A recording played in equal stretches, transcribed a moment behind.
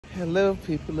Hello,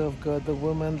 people of God, the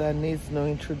woman that needs no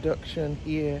introduction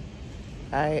here.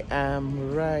 I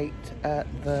am right at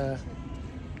the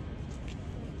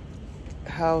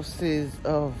Houses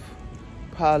of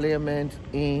Parliament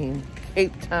in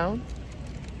Cape Town,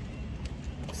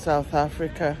 South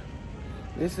Africa.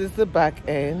 This is the back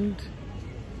end.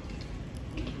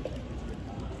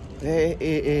 There it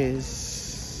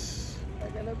is.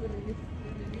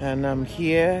 And I'm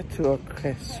here to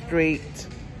orchestrate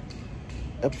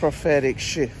a prophetic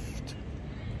shift.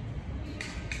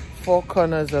 Four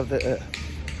corners of the earth.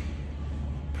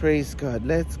 Praise God.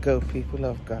 Let's go, people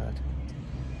of God.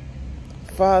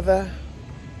 Father,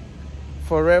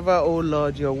 forever, O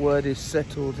Lord, your word is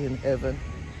settled in heaven.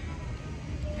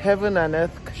 Heaven and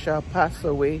earth shall pass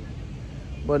away,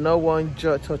 but no one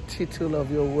jot or tittle of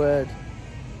your word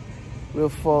will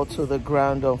fall to the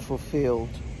ground unfulfilled.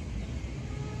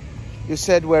 You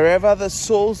said, wherever the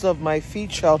soles of my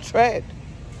feet shall tread,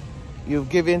 you've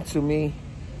given to me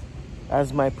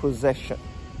as my possession.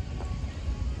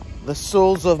 The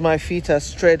soles of my feet are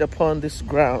tread upon this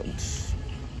ground,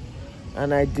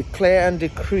 and I declare and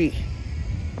decree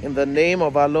in the name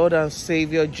of our Lord and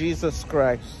Savior Jesus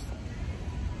Christ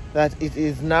that it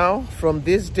is now from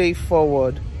this day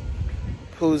forward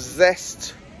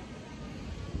possessed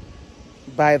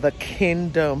by the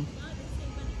kingdom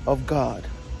of God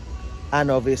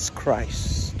and of his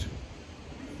Christ.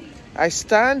 I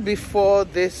stand before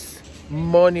this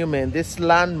monument, this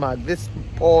landmark, this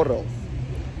portal,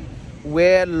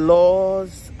 where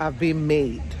laws have been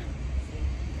made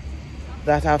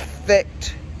that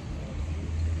affect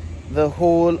the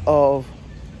whole of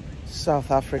South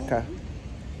Africa.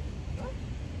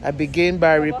 I begin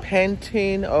by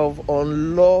repenting of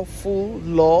unlawful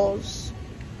laws,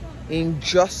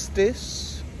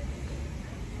 injustice,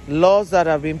 laws that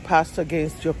have been passed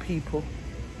against your people.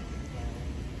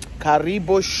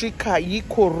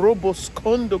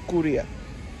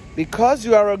 Because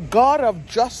you are a God of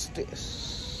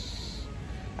justice,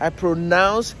 I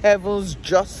pronounce heaven's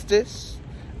justice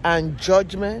and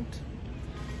judgment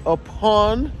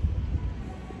upon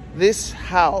this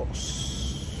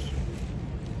house.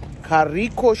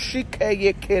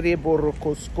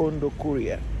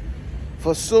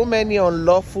 For so many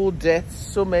unlawful deaths,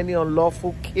 so many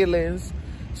unlawful killings,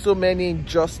 so many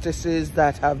injustices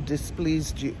that have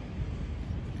displeased you,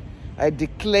 I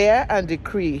declare and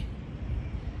decree,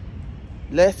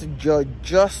 let your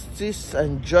justice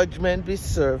and judgment be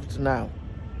served now.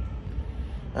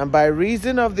 And by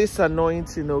reason of this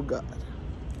anointing, O God,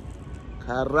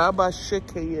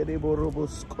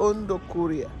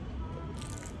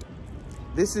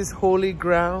 this is holy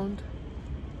ground.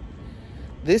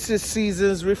 This is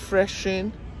seasons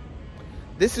refreshing.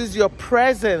 This is your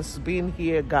presence being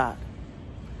here, God.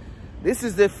 This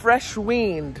is the fresh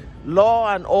wind,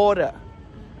 law and order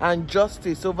and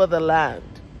justice over the land.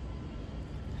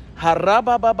 I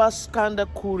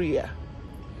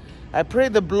pray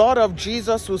the blood of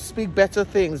Jesus will speak better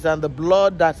things than the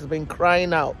blood that has been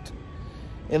crying out.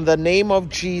 In the name of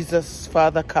Jesus,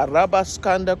 Father,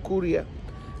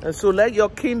 and so let your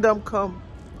kingdom come.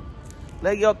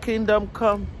 Let your kingdom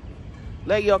come.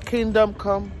 Let your kingdom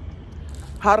come.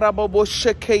 Harabobo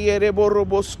shekeyerebo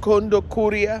robos kondo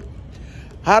kuria.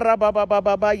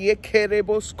 Harabababa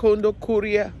yekerebos kondo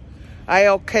kuria. I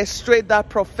orchestrate that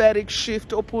prophetic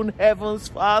shift. Open heavens,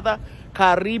 Father.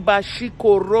 Kariba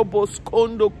shiko robos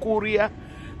kondo kuria.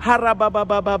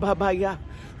 Harababababaya.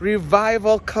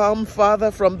 Revival come, Father,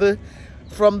 from the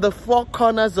four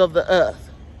corners of the earth.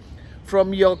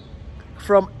 From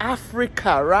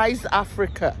Africa, rise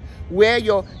Africa, where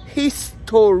your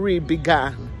history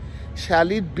began.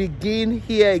 Shall it begin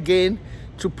here again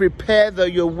to prepare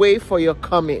your way for your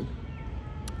coming?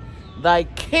 Thy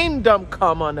kingdom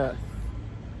come on earth.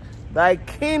 Thy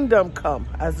kingdom come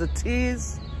as it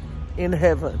is in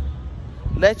heaven.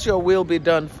 Let your will be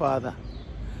done, Father.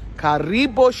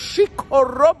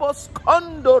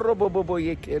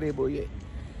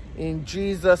 In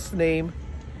Jesus' name,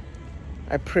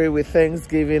 I pray with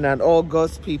thanksgiving, and all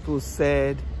God's people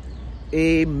said,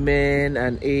 amen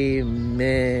and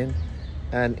amen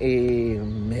and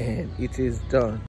amen. It is done.